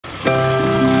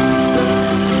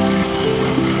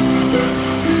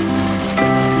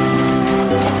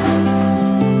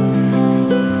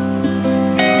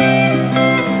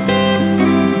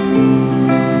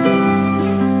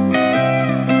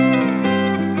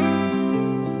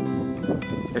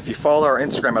If you follow our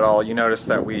Instagram at all, you notice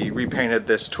that we repainted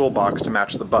this toolbox to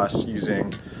match the bus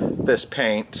using this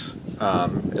paint.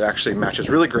 It actually matches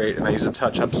really great, and I used it to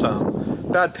touch up some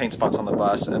bad paint spots on the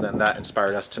bus, and then that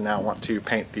inspired us to now want to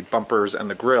paint the bumpers and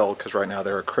the grille, because right now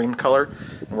they're a cream color,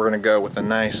 and we're going to go with a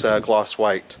nice gloss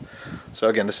white. So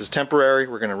again, this is temporary.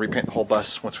 We're going to repaint the whole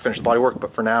bus once we finish the bodywork,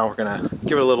 but for now we're going to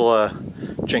give it a little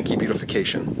janky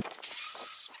beautification.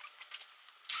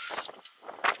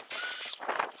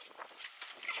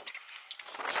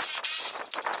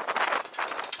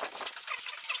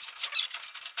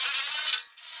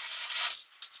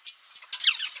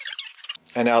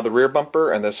 And now the rear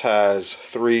bumper, and this has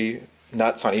 3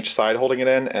 nuts on each side holding it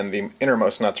in, and the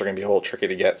innermost nuts are going to be a little tricky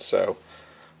to get, so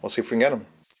we'll see if we can get them.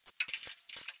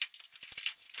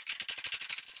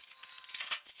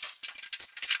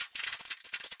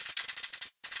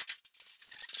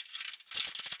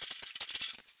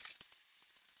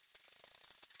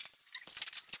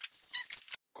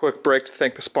 Quick break to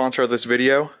thank the sponsor of this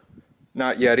video,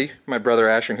 not Yeti, my brother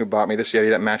Ashton, who bought me this Yeti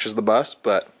that matches the bus,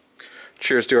 but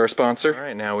cheers to our sponsor.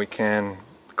 Alright, now we can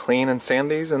clean and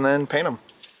sand these and then paint them.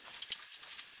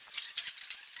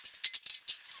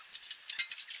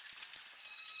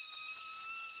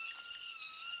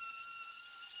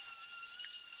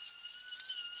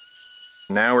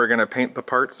 Now we're going to paint the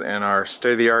parts in our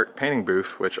state-of-the-art painting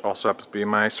booth, which also happens to be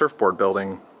my surfboard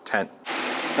building tent.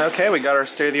 Okay, we got our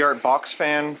state-of-the-art box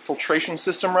fan filtration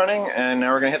system running, and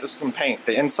now we're going to hit this with some paint.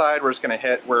 The inside we're just going to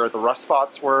hit where the rust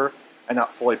spots were and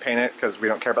not fully paint it because we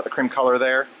don't care about the cream color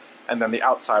there. And then the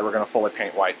outside we're going to fully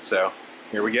paint white, so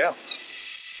here we go.